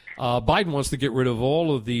 Biden wants to get rid of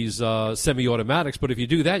all of these semi-automatics, but if you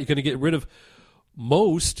do that, you're going to get rid of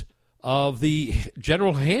most of the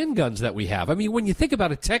general handguns that we have. I mean, when you think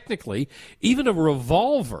about it technically, even a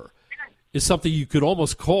revolver is something you could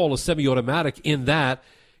almost call a semi-automatic, in that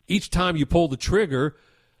each time you pull the trigger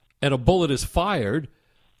and a bullet is fired,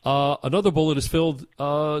 another bullet is filled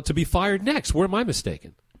to be fired next. Where am I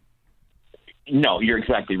mistaken? No, you're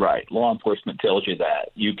exactly right. Law enforcement tells you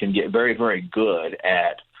that. You can get very, very good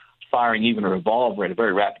at firing even a revolver at a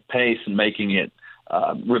very rapid pace and making it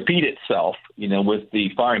repeat itself, with the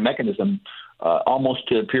firing mechanism almost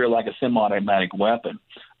to appear like a semi-automatic weapon.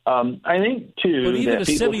 I think, too, but even that a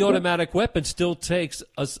semi-automatic weapon still takes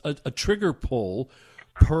a trigger pull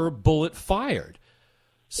per bullet fired.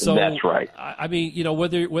 So that's right. I mean,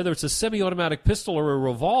 whether it's a semi-automatic pistol or a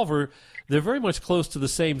revolver, they're very much close to the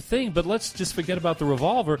same thing. But let's just forget about the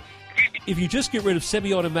revolver. If you just get rid of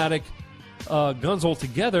semi-automatic guns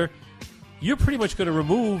altogether, you're pretty much going to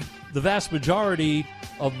remove the vast majority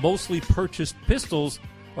of mostly purchased pistols,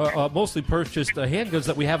 mostly purchased handguns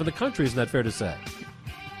that we have in the country. Isn't that fair to say?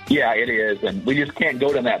 Yeah, it is, and we just can't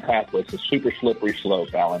go down that pathway. It's a super slippery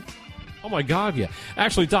slope, Alan. Oh, my God, yeah.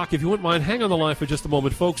 Actually, Doc, if you wouldn't mind, hang on the line for just a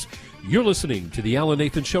moment, folks. You're listening to The Alan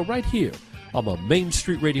Nathan Show right here on the Main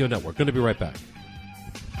Street Radio Network. Going to be right back.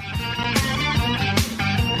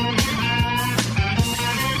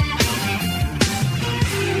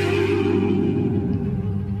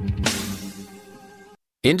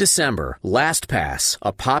 In December, LastPass,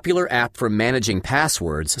 a popular app for managing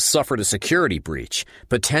passwords, suffered a security breach,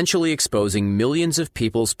 potentially exposing millions of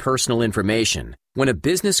people's personal information. When a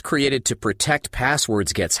business created to protect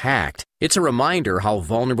passwords gets hacked, it's a reminder how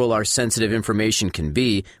vulnerable our sensitive information can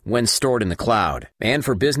be when stored in the cloud. And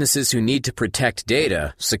for businesses who need to protect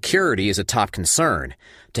data, security is a top concern.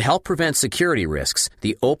 To help prevent security risks,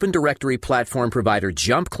 the open directory platform provider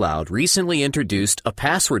JumpCloud recently introduced a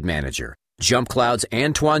password manager. JumpCloud's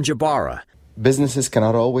Antoine Jabara. Businesses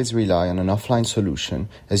cannot always rely on an offline solution,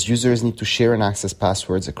 as users need to share and access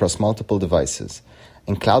passwords across multiple devices,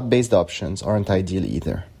 and cloud-based options aren't ideal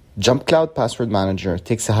either. JumpCloud Password Manager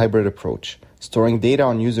takes a hybrid approach, storing data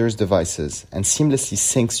on users' devices and seamlessly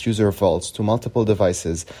syncs user vaults to multiple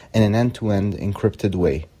devices in an end-to-end encrypted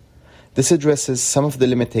way. This addresses some of the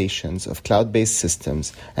limitations of cloud-based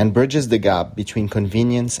systems and bridges the gap between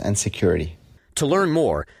convenience and security. To learn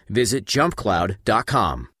more, visit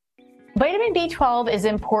jumpcloud.com. Vitamin B12 is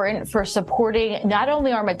important for supporting not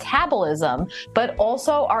only our metabolism, but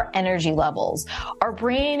also our energy levels. Our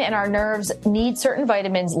brain and our nerves need certain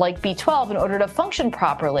vitamins like B12 in order to function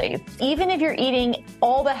properly. Even if you're eating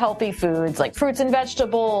all the healthy foods like fruits and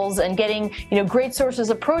vegetables and getting, great sources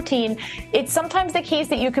of protein, it's sometimes the case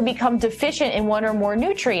that you can become deficient in one or more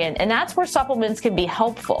nutrient, and that's where supplements can be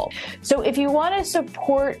helpful. So if you want to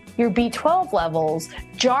support your B12 levels,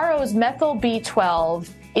 Jarrow's Methyl B12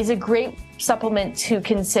 is a great supplement to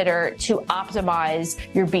consider to optimize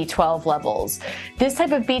your B12 levels. This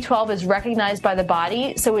type of B12 is recognized by the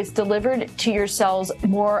body, so it's delivered to your cells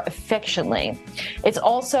more efficiently. It's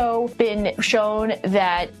also been shown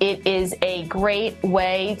that it is a great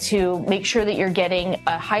way to make sure that you're getting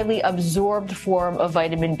a highly absorbed form of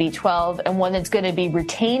vitamin B12 and one that's going to be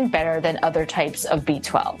retained better than other types of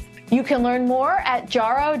B12. You can learn more at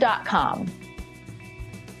jarrow.com.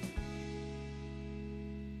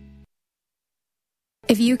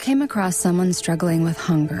 If you came across someone struggling with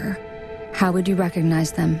hunger, how would you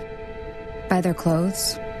recognize them? By their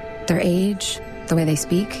clothes, their age, the way they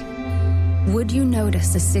speak? Would you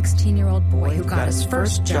notice a 16-year-old boy who got his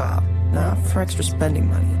first job, not for extra spending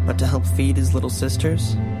money, but to help feed his little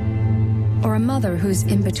sisters? Or a mother who's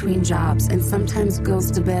in between jobs and sometimes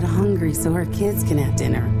goes to bed hungry so her kids can have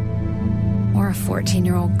dinner? Or a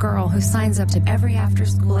 14-year-old girl who signs up to every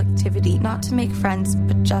after-school activity, not to make friends,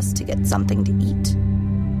 but just to get something to eat?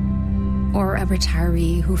 Or a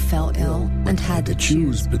retiree who fell ill and had to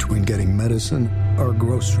choose between getting medicine or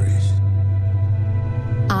groceries.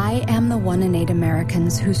 I am the 1 in 8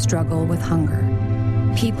 Americans who struggle with hunger.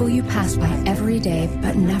 People you pass by every day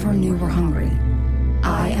but never knew were hungry.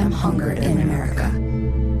 I am hunger in America.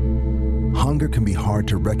 Hunger can be hard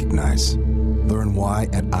to recognize. Learn why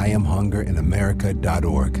at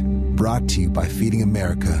IamHungerInAmerica.org. Brought to you by Feeding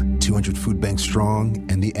America, 200 Food Banks Strong,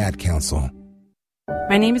 and the Ad Council.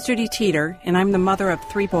 My name is Judy Teeter, and I'm the mother of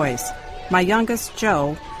 3 boys. My youngest,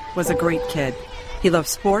 Joe, was a great kid. He loved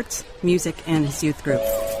sports, music, and his youth group.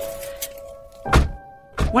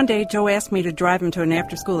 One day, Joe asked me to drive him to an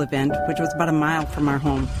after-school event, which was about a mile from our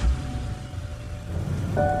home.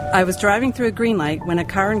 I was driving through a green light when a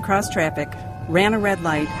car in cross traffic ran a red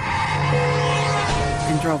light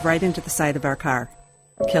and drove right into the side of our car,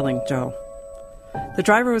 killing Joe. The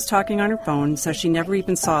driver was talking on her phone, so she never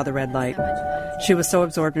even saw the red light. She was so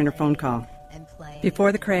absorbed in her phone call.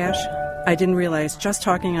 Before the crash, I didn't realize just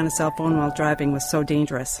talking on a cell phone while driving was so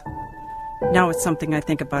dangerous. Now it's something I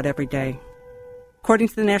think about every day. According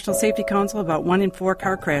to the National Safety Council, about 1 in 4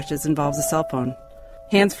 car crashes involves a cell phone.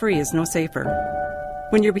 Hands-free is no safer.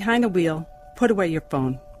 When you're behind the wheel, put away your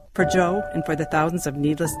phone. For Joe and for the thousands of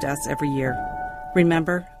needless deaths every year.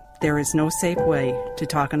 Remember, there is no safe way to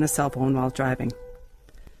talk on a cell phone while driving.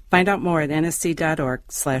 Find out more at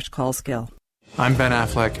nsc.org/callskill. I'm Ben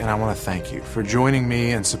Affleck, and I want to thank you for joining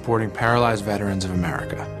me in supporting Paralyzed Veterans of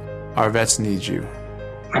America. Our vets need you.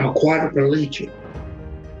 I'm a quadriplegic.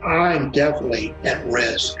 I'm definitely at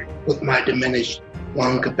risk with my diminished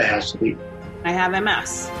lung capacity. I have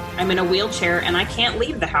MS. I'm in a wheelchair, and I can't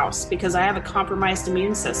leave the house because I have a compromised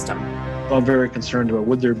immune system. I'm very concerned about,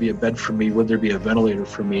 would there be a bed for me? Would there be a ventilator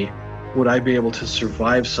for me? Would I be able to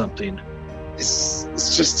survive something?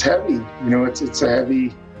 It's just heavy.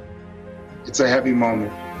 It's a heavy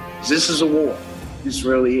moment. This is a war. This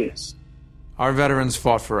really is. Our veterans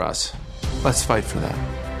fought for us. Let's fight for them.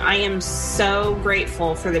 I am so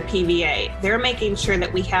grateful for the PVA. They're making sure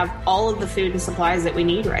that we have all of the food and supplies that we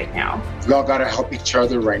need right now. We all got to help each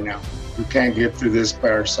other right now. We can't get through this by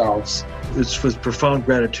ourselves. It's with profound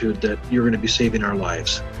gratitude that you're going to be saving our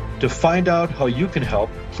lives. To find out how you can help,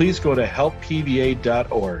 please go to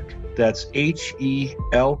helppva.org. That's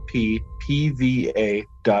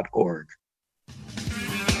HELPPVA.org.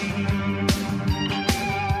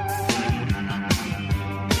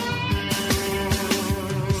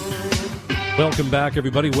 Welcome back,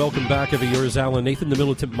 everybody. Welcome back. Yours, Alan Nathan, the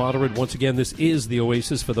militant moderate. Once again, this is the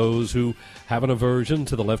oasis for those who have an aversion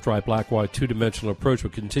to the left, right, black, white, two-dimensional approach.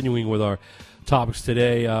 We're continuing with our topics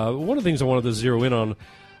today. One of the things I wanted to zero in on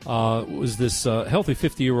was this healthy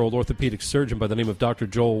 50-year-old orthopedic surgeon by the name of Dr.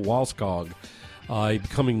 Joel Wallskog.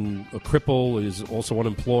 Becoming a cripple, is also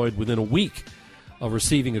unemployed within a week of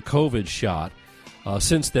receiving a COVID shot.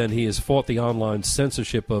 Since then, he has fought the online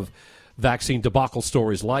censorship of vaccine debacle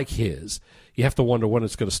stories like his. You have to wonder when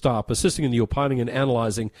it's going to stop. Assisting in the opining and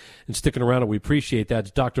analyzing and sticking around, and we appreciate that,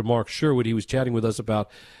 is Dr. Mark Sherwood. He was chatting with us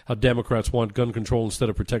about how Democrats want gun control instead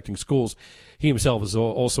of protecting schools. He himself is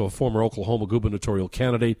also a former Oklahoma gubernatorial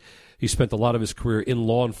candidate. He spent a lot of his career in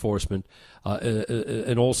law enforcement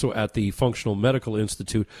and also at the Functional Medical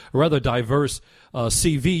Institute. A rather diverse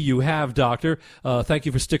CV you have, Doctor. Thank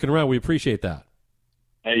you for sticking around. We appreciate that.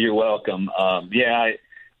 Hey, you're welcome.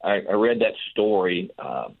 I read that story,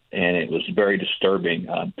 and it was very disturbing.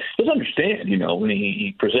 Just understand, when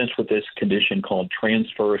he presents with this condition called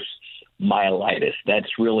transverse myelitis,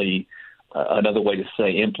 that's really another way to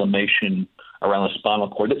say inflammation around the spinal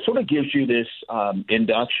cord. That sort of gives you this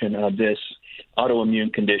induction of this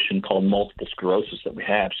autoimmune condition called multiple sclerosis that we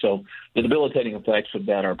have. So the debilitating effects of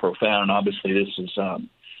that are profound. Obviously, this has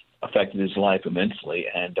affected his life immensely.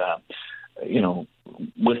 And,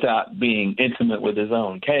 without being intimate with his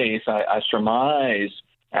own case, I surmise,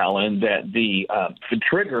 Alan, that the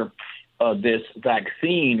trigger of this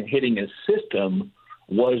vaccine hitting his system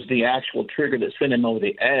was the actual trigger that sent him over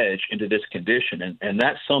the edge into this condition. And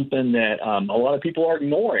that's something that a lot of people are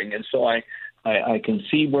ignoring. And so I can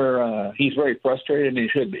see where he's very frustrated, and he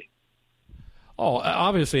should be. Oh,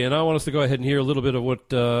 obviously, and I want us to go ahead and hear a little bit of what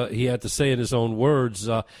he had to say in his own words.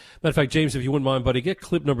 Matter of fact, James, if you wouldn't mind, buddy, get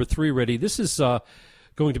clip number 3 ready. This is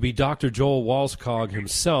going to be Dr. Joel Wallskog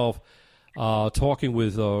himself talking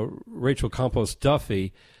with Rachel Campos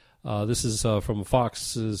Duffy. This is from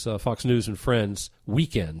Fox News and Friends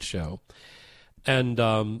weekend show.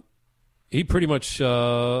 And he pretty much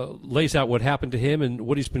lays out what happened to him and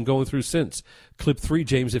what he's been going through since. Clip 3,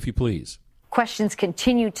 James, if you please. Questions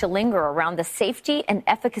continue to linger around the safety and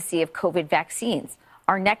efficacy of COVID vaccines.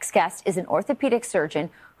 Our next guest is an orthopedic surgeon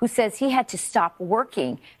who says he had to stop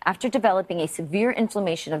working after developing a severe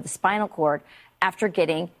inflammation of the spinal cord after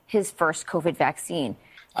getting his first COVID vaccine.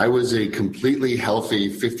 I was a completely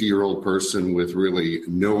healthy 50-year-old person with really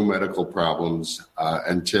no medical problems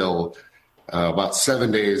until about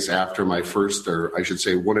 7 days after my first, or I should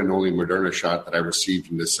say one and only Moderna shot that I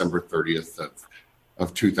received on December 30th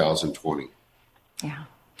of 2020. Yeah.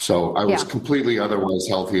 So I was completely otherwise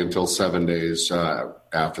healthy until 7 days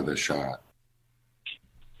after the shot.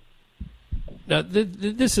 Now,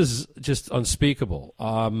 this is just unspeakable.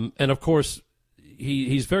 And, of course,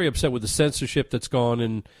 he's very upset with the censorship that's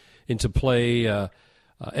gone into play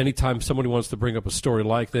anytime somebody wants to bring up a story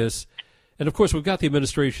like this. And, of course, we've got the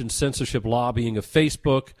administration's censorship lobbying of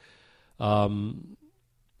Facebook. And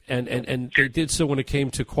they did so when it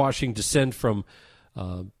came to quashing dissent from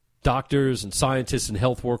doctors and scientists and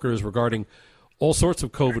health workers regarding all sorts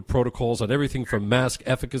of COVID protocols on everything from mask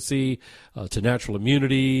efficacy to natural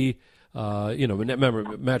immunity.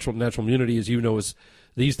 Remember, natural immunity, as you know, is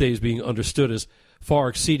these days being understood as far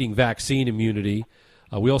exceeding vaccine immunity.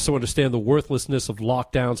 We also understand the worthlessness of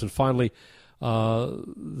lockdowns, and finally,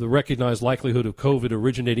 the recognized likelihood of COVID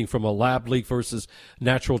originating from a lab leak versus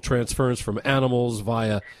natural transference from animals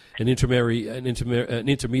via an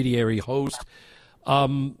intermediary host.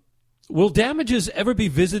 Will damages ever be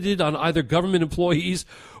visited on either government employees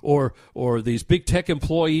or these big tech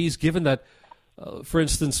employees, given that, for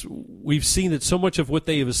instance, we've seen that so much of what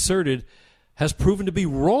they have asserted has proven to be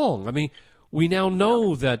wrong? I mean, we now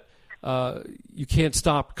know that you can't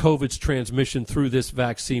stop COVID's transmission through this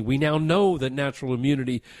vaccine. We now know that natural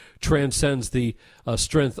immunity transcends the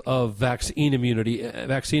strength of vaccine immunity.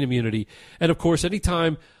 And, of course,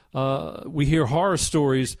 anytime we hear horror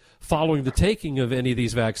stories following the taking of any of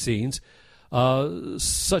these vaccines,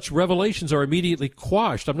 such revelations are immediately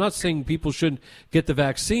quashed. I'm not saying people shouldn't get the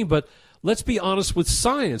vaccine, but let's be honest with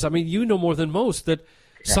science. I mean, you know more than most that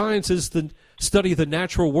science is the study the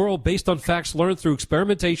natural world based on facts learned through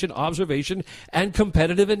experimentation, observation, and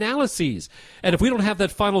competitive analyses. And if we don't have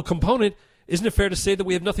that final component, isn't it fair to say that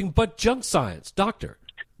we have nothing but junk science? Doctor.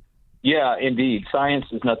 Yeah, indeed. Science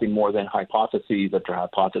is nothing more than hypotheses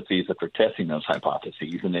after testing those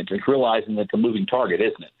hypotheses. And it's realizing that it's a moving target,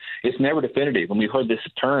 isn't it? It's never definitive. When we heard this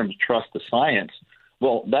term, trust the science,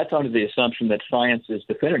 well, that's under the assumption that science is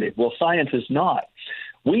definitive. Well, science is not.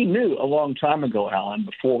 We knew a long time ago, Alan,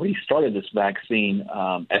 before we started this vaccine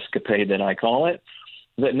escapade that I call it,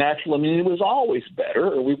 that natural immunity was always better,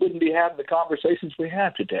 or we wouldn't be having the conversations we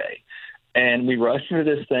have today. And we rushed into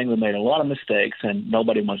this thing. We made a lot of mistakes, and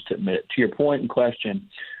nobody wants to admit it. To your point and question,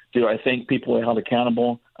 do I think people are held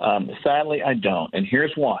accountable? Sadly, I don't. And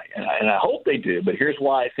here's why. And I hope they do, but here's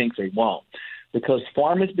why I think they won't. Because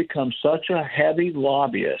pharma has become such a heavy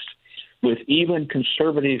lobbyist with even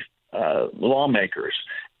conservative lawmakers.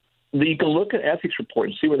 You can look at ethics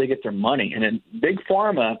reports and see where they get their money. And in big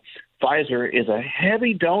pharma, Pfizer is a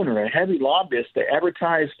heavy donor, a heavy lobbyist. They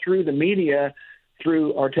advertise through the media,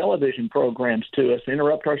 through our television programs to us,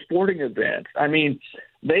 interrupt our sporting events. I mean,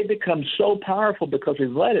 they become so powerful because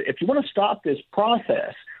we've let it. If you want to stop this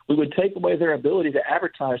process, we would take away their ability to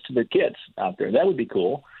advertise to the kids out there. That would be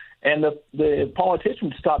cool. And the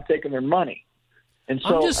politicians would stop taking their money. And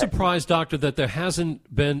so I'm just surprised, Doctor, that there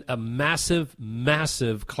hasn't been a massive,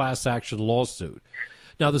 massive class action lawsuit.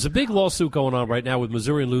 Now, there's a big lawsuit going on right now with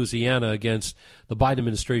Missouri and Louisiana against the Biden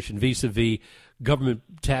administration vis-a-vis government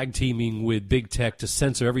tag teaming with big tech to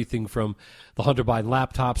censor everything from the Hunter Biden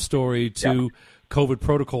laptop story to COVID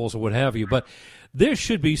protocols or what have you. But there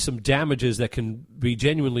should be some damages that can be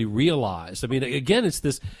genuinely realized. I mean, again, it's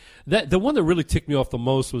this that the one that really ticked me off the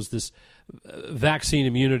most was this vaccine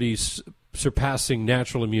immunity surpassing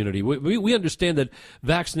natural immunity. We understand that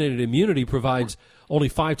vaccinated immunity provides only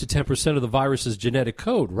 5 to 10% of the virus's genetic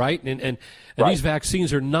code, right? And these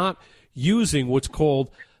vaccines are not using what's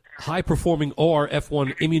called high-performing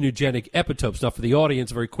ORF1 immunogenic epitopes. Now, for the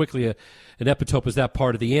audience, very quickly, an epitope is that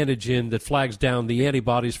part of the antigen that flags down the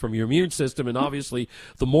antibodies from your immune system, and obviously,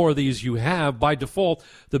 the more of these you have, by default,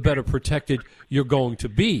 the better protected you're going to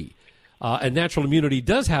be. And natural immunity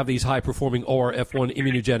does have these high-performing ORF1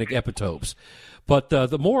 immunogenic epitopes. But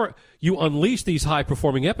the more you unleash these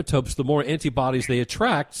high-performing epitopes, the more antibodies they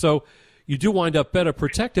attract, so you do wind up better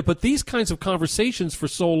protected. But these kinds of conversations for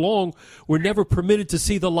so long were never permitted to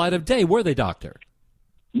see the light of day, were they, Doctor?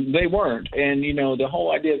 They weren't. And, you know, the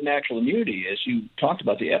whole idea of natural immunity, as you talked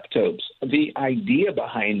about the epitopes, the idea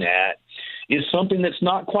behind that is something that's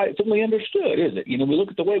not quite fully understood, is it? You know, we look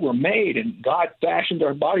at the way we're made, and God fashioned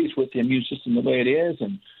our bodies with the immune system the way it is,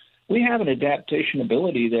 and we have an adaptation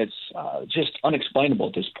ability that's just unexplainable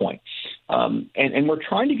at this point. And we're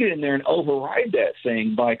trying to get in there and override that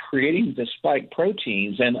thing by creating the spike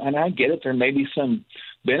proteins. And I get it, there may be some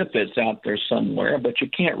benefits out there somewhere, but you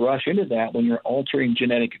can't rush into that when you're altering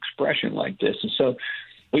genetic expression like this. And so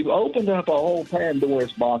we've opened up a whole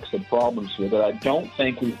Pandora's box of problems here that I don't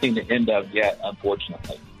think we've seen the end of yet,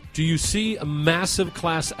 unfortunately. Do you see a massive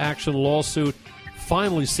class action lawsuit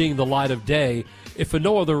finally seeing the light of day, if for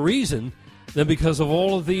no other reason than because of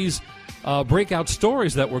all of these breakout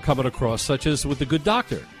stories that we're coming across, such as with the Good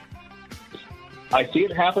Doctor? I see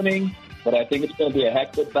it happening, but I think it's going to be a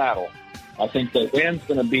heck of a battle. I think the win's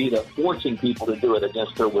going to be the forcing people to do it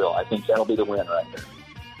against their will. I think that'll be the win right there.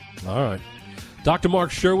 All right. Dr. Mark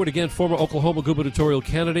Sherwood, again, former Oklahoma gubernatorial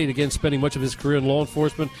candidate, again, spending much of his career in law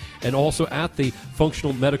enforcement and also at the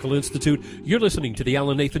Functional Medical Institute. You're listening to The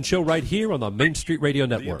Alan Nathan Show right here on the Main Street Radio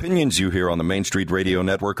Network. The opinions you hear on the Main Street Radio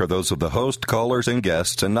Network are those of the host, callers, and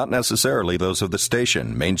guests, and not necessarily those of the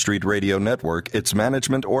station, Main Street Radio Network, its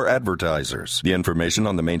management, or advertisers. The information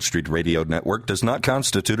on the Main Street Radio Network does not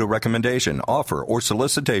constitute a recommendation, offer, or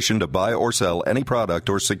solicitation to buy or sell any product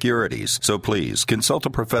or securities. So please, consult a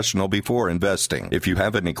professional before investing. If you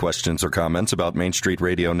have any questions or comments about Main Street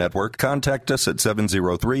Radio Network, contact us at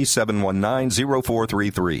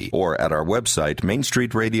 703-719-0433 or at our website,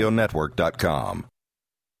 mainstreetradionetwork.com.